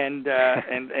 And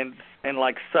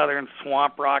like southern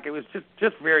swamp rock. It was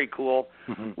just very cool.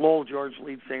 Lowell George,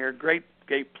 lead singer, great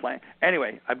playing.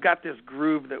 Anyway, I've got this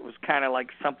groove that was kind of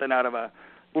like something out of a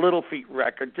Little Feat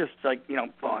record, just like,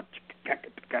 and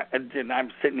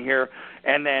I'm sitting here,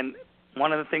 and then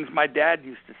one of the things my dad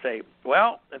used to say,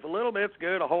 well, if a little bit's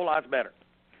good, a whole lot's better.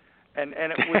 And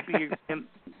it would be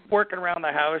working around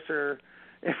the house, or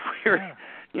if we were...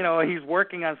 he's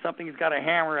working on something, he's got a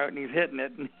hammer out and he's hitting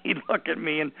it, and he'd look at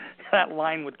me and that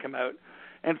line would come out.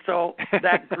 And so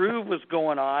that groove was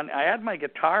going on. I had my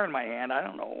guitar in my hand. I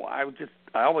don't know. I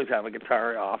always have a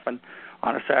guitar often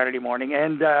on a Saturday morning.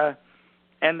 And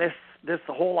this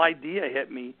whole idea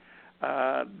hit me,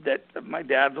 that my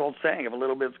dad's old saying, if a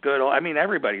little bit's good, I mean,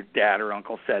 everybody's dad or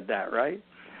uncle said that, right?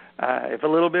 If a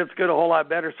little bit's good, a whole lot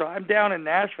better. So I'm down in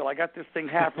Nashville. I got this thing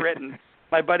half written.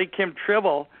 My buddy Kim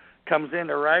Tribble comes in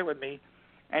to write with me,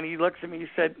 and he looks at me.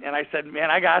 I said,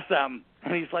 man, I got something.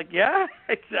 And he's like, yeah.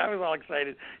 I was all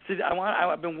excited. He said,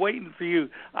 I've been waiting for you.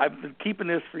 I've been keeping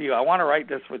this for you. I want to write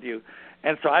this with you.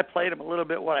 And so I played him a little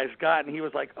bit what I've got, and he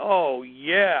was like, oh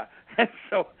yeah. And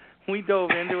so we dove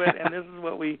into it, and this is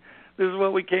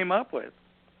what we came up with.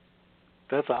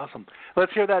 That's awesome.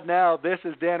 Let's hear that now. This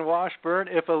is Dan Washburn.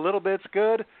 If a Little Bit's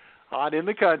Good, on In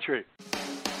the Country.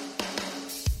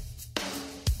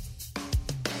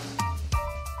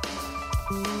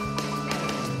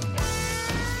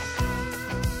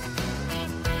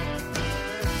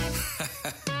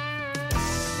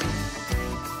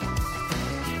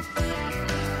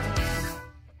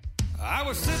 I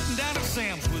was sitting down at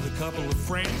Sam's with a couple of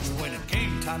friends. When it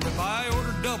came time to buy, I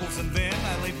ordered doubles, and then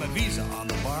I laid my Visa on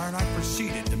the bar and I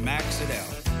proceeded to max it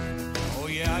out. Oh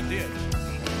yeah, I did.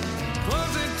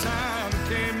 Closing time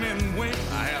came and went.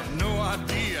 I have no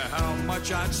idea how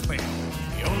much I'd spent.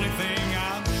 The only thing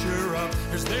I'm sure of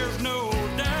is there's no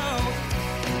doubt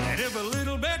that if a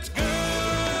little bit's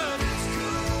good,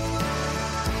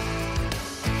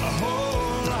 a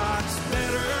whole lot's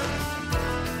better.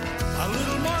 A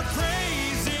little more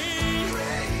crazy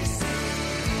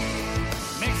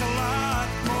makes a lot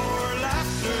more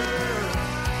laughter.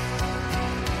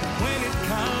 When it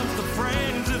comes to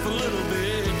friends, if a little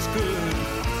bit's good,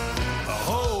 a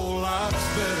whole lot's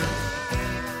better.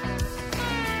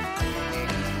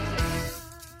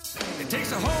 It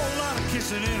takes a whole lot of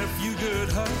kissing and a few good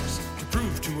hugs to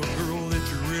prove to a girl that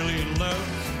you're really in love.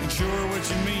 And sure, what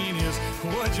you mean is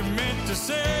what you meant to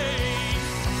say.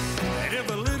 And if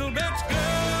a little bit's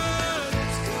good,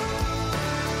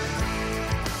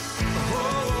 a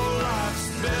whole lot's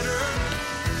better.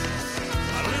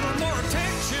 A little more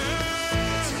attention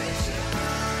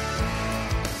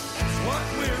is what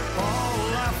we're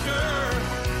all after.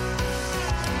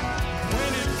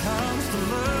 When it comes to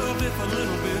love, if a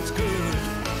little bit's good,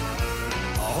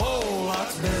 a whole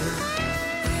lot's better.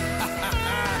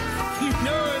 You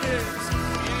know it is.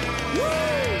 Woo!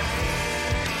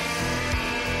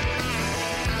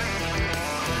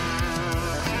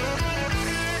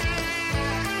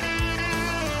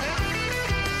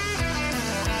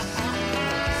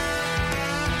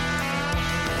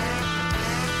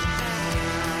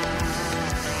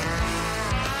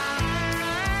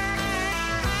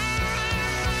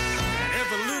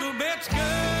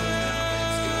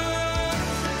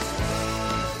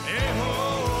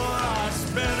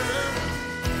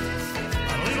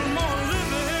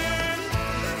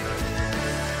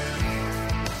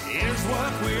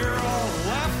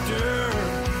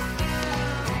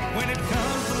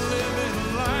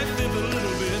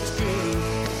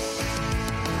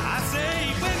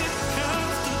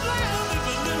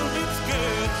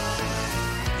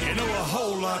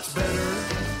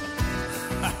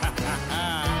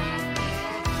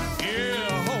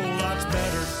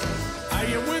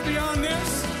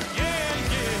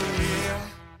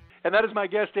 And that is my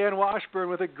guest, Dan Washburn,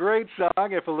 with a great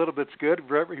song, If a Little Bit's Good.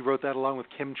 He wrote that along with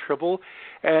Kim Tribble.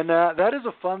 And that is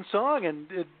a fun song, and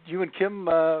you and Kim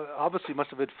obviously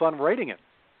must have had fun writing it.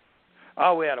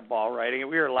 Oh, we had a ball writing it.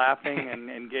 We were laughing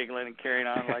and giggling and carrying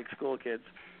on like school kids.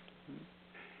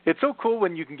 It's so cool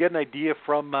when you can get an idea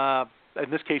from, in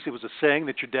this case it was a saying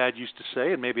that your dad used to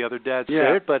say, and maybe other dads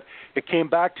say it, but it came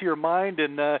back to your mind,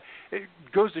 and it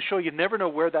goes to show you never know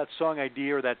where that song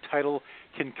idea or that title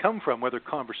can come from, whether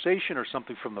conversation or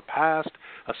something from the past,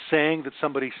 a saying that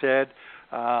somebody said.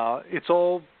 It's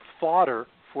all fodder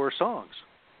for songs.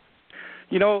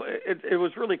 You know, it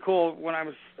was really cool when I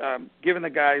was giving the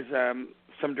guys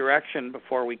some direction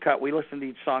before we cut. We listened to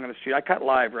each song in the studio. I cut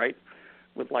live, right,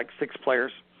 with like 6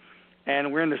 players.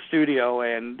 And we're in the studio,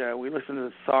 and we listened to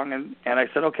the song, and I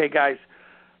said, okay, guys,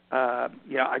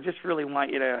 I just really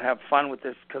want you to have fun with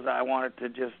this because I want it to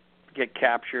just get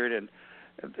captured and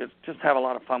just have a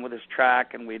lot of fun with this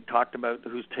track. And we had talked about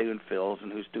who's doing fills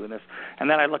and who's doing this. And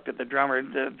then I looked at the drummer.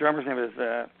 The drummer's name is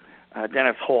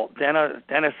Dennis Holt.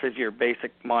 Dennis is your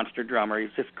basic monster drummer. He's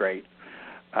just great.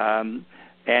 And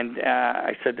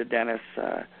I said to Dennis,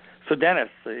 so Dennis,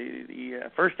 the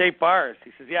first 8 bars,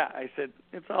 he says, yeah. I said,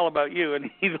 it's all about you.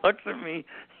 And he looks at me.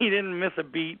 He didn't miss a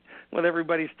beat with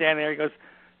everybody standing there. He goes,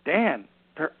 Dan,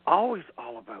 they're always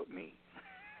all about me.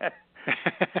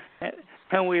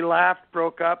 And we laughed,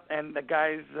 broke up, and the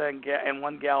guys and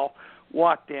one gal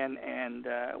walked in, and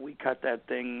we cut that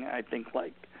thing, I think,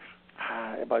 like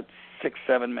about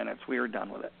 6-7 minutes. We were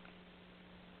done with it.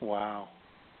 Wow.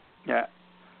 Yeah.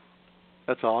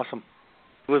 That's awesome.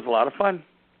 It was a lot of fun.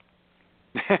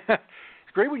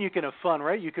 It's great when you can have fun,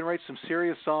 right? You can write some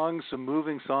serious songs, some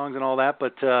moving songs and all that,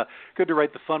 but good to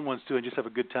write the fun ones too and just have a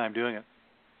good time doing it.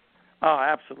 Oh,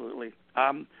 absolutely.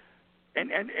 And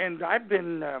I've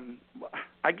been,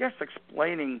 I guess,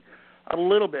 explaining a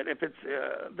little bit. If it's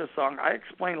the song, I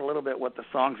explain a little bit what the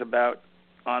song's about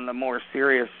on the more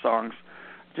serious songs,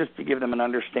 just to give them an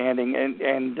understanding.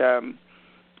 And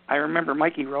I remember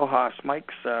Mikey Rojas.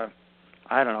 Mike's, I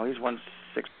don't know, he's won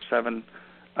 6 or 7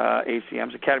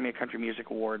 ACMs, Academy of Country Music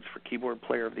Awards for Keyboard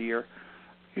Player of the Year.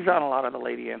 He's on a lot of the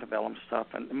Lady Antebellum stuff,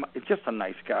 and it's just a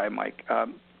nice guy, Mike.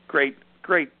 Great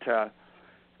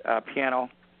piano,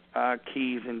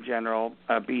 keys in general,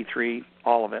 B3,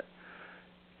 all of it.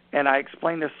 And I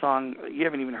explained this song. You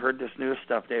haven't even heard this newest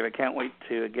stuff, Dave. I can't wait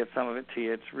to get some of it to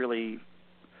you. It's really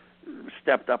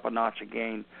stepped up a notch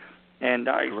again. And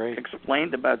I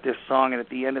explained about this song, and at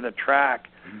the end of the track,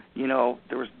 you know,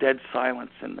 there was dead silence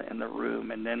in the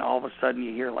room, and then all of a sudden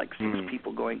you hear like 6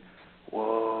 people going,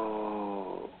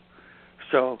 whoa.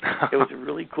 So it was a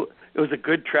really cool, it was a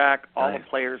good track. All the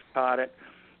players caught it.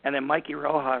 And then Mikey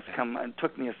Rojas come and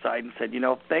took me aside and said, you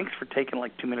know, thanks for taking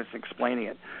like 2 minutes explaining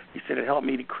it. He said it helped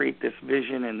me to create this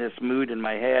vision and this mood in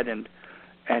my head, and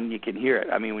you can hear it.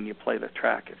 I mean, when you play the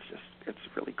track, it's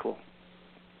really cool.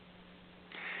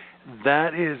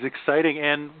 That is exciting,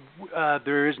 and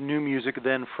there is new music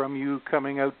then from you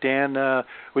coming out, Dan.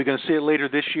 We're going to see it later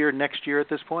this year, next year at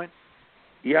this point?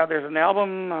 Yeah, there's an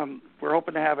album. We're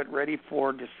hoping to have it ready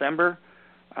for December,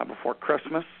 before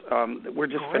Christmas. We're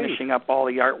just finishing up all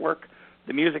the artwork.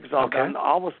 The music's all done.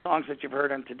 All the songs that you've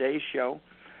heard on today's show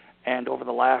and over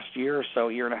the last year or so,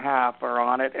 year and a half, are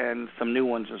on it, and some new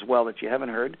ones as well that you haven't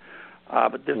heard.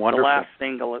 But this is the last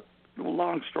single.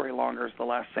 Long Story Longer is the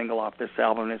last single off this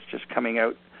album. It's just coming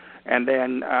out. And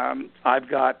then I've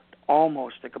got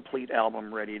almost a complete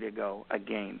album ready to go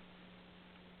again.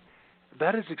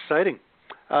 That is exciting.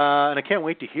 And I can't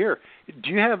wait to hear. Do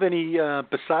you have any,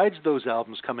 besides those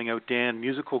albums coming out, Dan,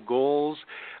 musical goals,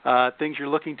 things you're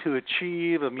looking to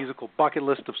achieve, a musical bucket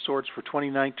list of sorts for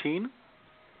 2019?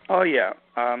 Oh, yeah.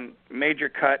 Major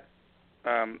cut.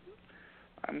 I'm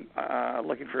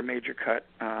looking for a major cut,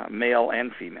 male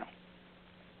and female.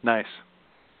 Nice.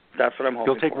 That's what I'm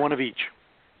hoping for. You'll take one of each.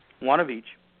 One of each.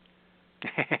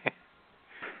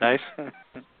 Nice.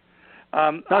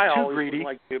 Not too greedy.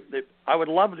 I would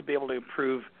love to be able to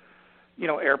improve, you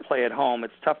know, airplay at home.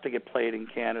 It's tough to get played in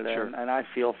Canada, sure. and I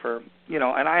feel for, you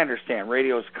know, and I understand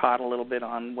radio's caught a little bit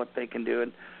on what they can do,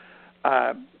 and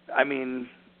I mean,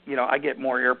 you know, I get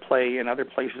more airplay in other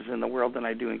places in the world than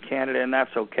I do in Canada, and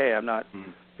that's okay. I'm not,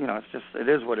 you know, it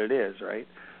is what it is, right?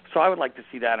 So I would like to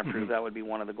see that improve. That would be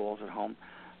one of the goals at home.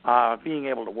 Being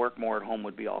able to work more at home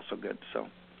would be also good. So,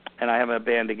 and I have a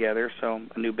band together, so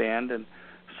a new band, and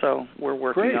so we're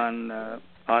working on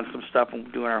some stuff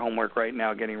and doing our homework right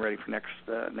now, getting ready for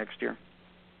next year.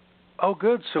 Oh,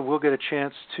 good. So we'll get a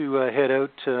chance to head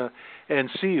out and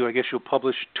see you. I guess you'll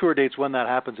publish tour dates when that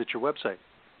happens at your website.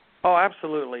 Oh,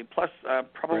 absolutely. Plus,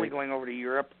 probably going over to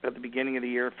Europe at the beginning of the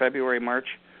year, February, March.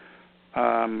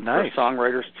 for a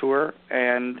songwriters tour,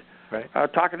 and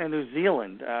talking to New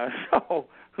Zealand. So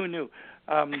who knew?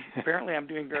 Apparently, I'm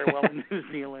doing very well in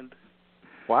New Zealand.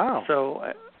 Wow. So,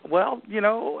 well, you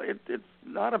know, it's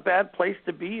not a bad place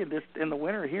to be in the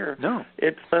winter here. No.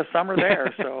 It's summer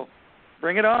there, so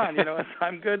bring it on. You know,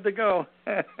 I'm good to go.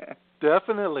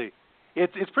 Definitely.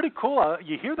 It's pretty cool.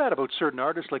 You hear that about certain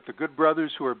artists like the Good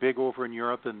Brothers, who are big over in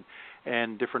Europe,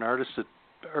 and different artists that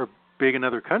are big in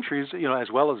other countries, you know, as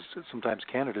well as sometimes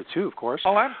Canada too, of course.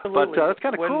 Oh, absolutely. But that's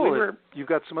kind of cool. You've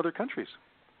got some other countries.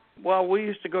 Well, we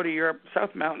used to go to Europe,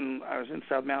 South Mountain. I was in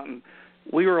South Mountain.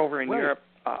 We were over in Europe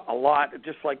a lot,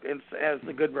 just like as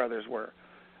the Good Brothers were.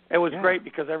 It was great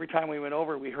because every time we went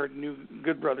over, we heard new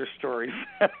Good Brothers stories.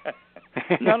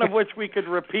 None of which we could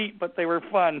repeat, but they were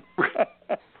fun.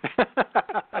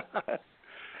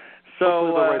 So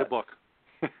hopefully they'll write a book.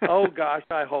 Oh gosh,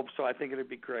 I hope so. I think it'd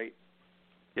be great.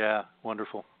 Yeah,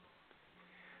 wonderful.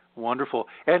 Wonderful.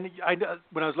 And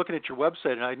when I was looking at your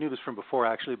website, and I knew this from before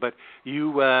actually, but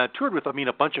you toured with,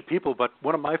 a bunch of people, but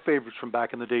one of my favorites from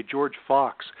back in the day, George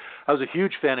Fox. I was a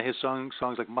huge fan of his songs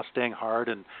like Mustang Hard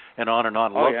and on and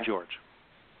on. Love George.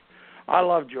 I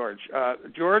love George.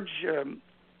 George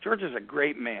is a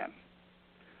great man.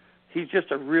 He's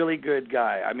just a really good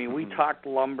guy. I mean, we talked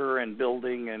lumber and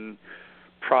building and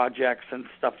projects and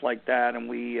stuff like that, and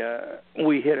we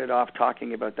hit it off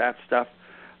talking about that stuff.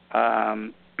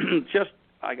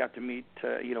 I got to meet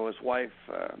his wife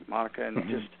Monica,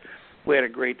 and we had a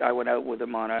great. I went out with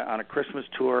him on a Christmas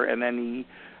tour, and then he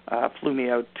flew me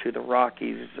out to the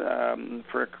Rockies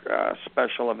for a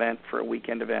special event, for a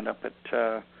weekend event up at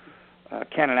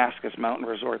Kananaskis Mountain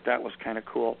Resort. That was kind of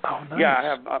cool. Oh, nice. Yeah, I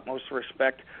have utmost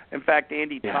respect. In fact,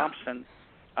 Andy Thompson,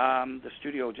 the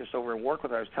studio just over in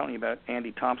Warkworth, I was telling you about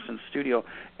Andy Thompson's studio.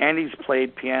 Andy's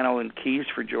played piano and keys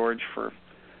for George for,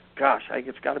 gosh, I think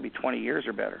it's got to be 20 years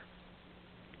or better.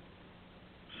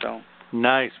 So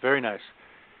nice, very nice.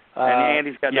 And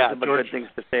Andy's got nothing but good things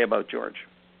to say about George.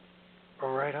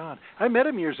 Oh, right on. I met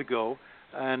him years ago,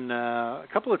 and a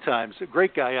couple of times. A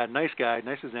great guy, nice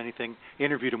as anything.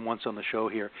 Interviewed him once on the show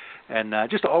here, and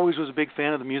just always was a big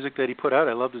fan of the music that he put out.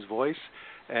 I loved his voice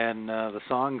and the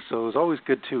songs, so it was always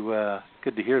good to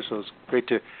hear. So it was great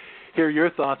to hear your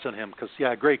thoughts on him, because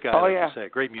great guy. To say,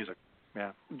 great music.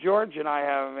 Yeah. George and I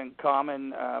have in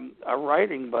common a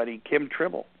writing buddy, Kim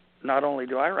Tribble. Not only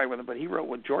do I write with him, but he wrote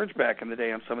with George back in the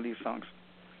day on some of these songs.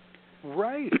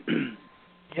 Right.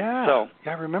 Yeah. So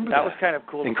I remember that. That was kind of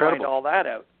cool to find all that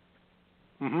out.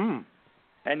 Mm-hmm.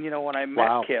 And when I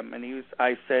met Kim, and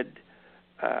I said,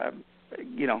 I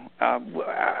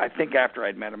think after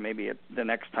I'd met him, maybe the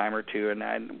next time or two,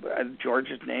 and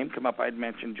George's name come up, I'd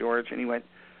mentioned George, and he went,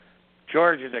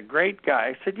 "George is a great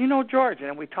guy." I said, "You know George?" And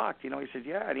then we talked. He said,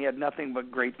 "Yeah," and he had nothing but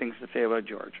great things to say about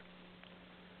George.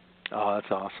 Oh,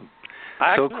 that's awesome.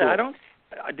 Actually, so cool. I don't,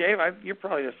 Dave, you're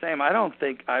probably the same. I don't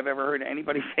think I've ever heard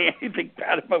anybody say anything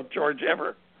bad about George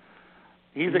ever.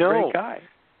 He's a great guy.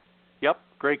 Yep,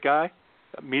 great guy.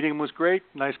 Meeting him was great.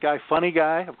 Nice guy, funny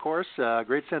guy, of course.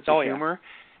 Great sense of humor.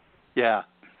 Yeah,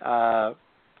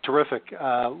 terrific.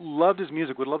 Loved his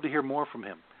music. Would love to hear more from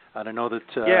him. And I know that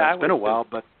it's been a while,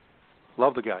 but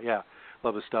love the guy. Yeah.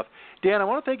 Love his stuff. Dan, I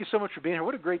want to thank you so much for being here.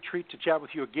 What a great treat to chat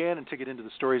with you again and to get into the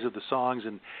stories of the songs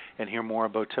and hear more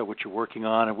about what you're working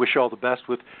on. I wish you all the best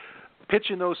with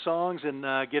pitching those songs and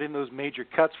getting those major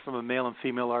cuts from a male and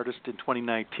female artist in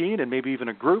 2019 and maybe even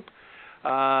a group.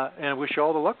 And I wish you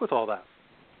all the luck with all that.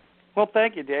 Well,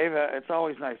 thank you, Dave. It's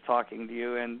always nice talking to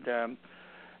you,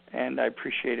 and I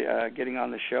appreciate getting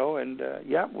on the show. And,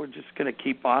 we're just going to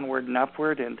keep onward and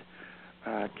upward and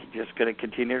just going to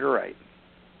continue to write.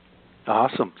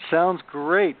 Awesome. Sounds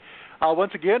great.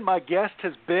 Once again, my guest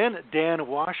has been Dan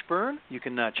Washburn. You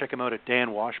can check him out at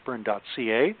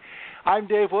danwashburn.ca. I'm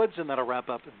Dave Woods, and that'll wrap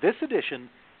up this edition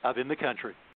of In the Country.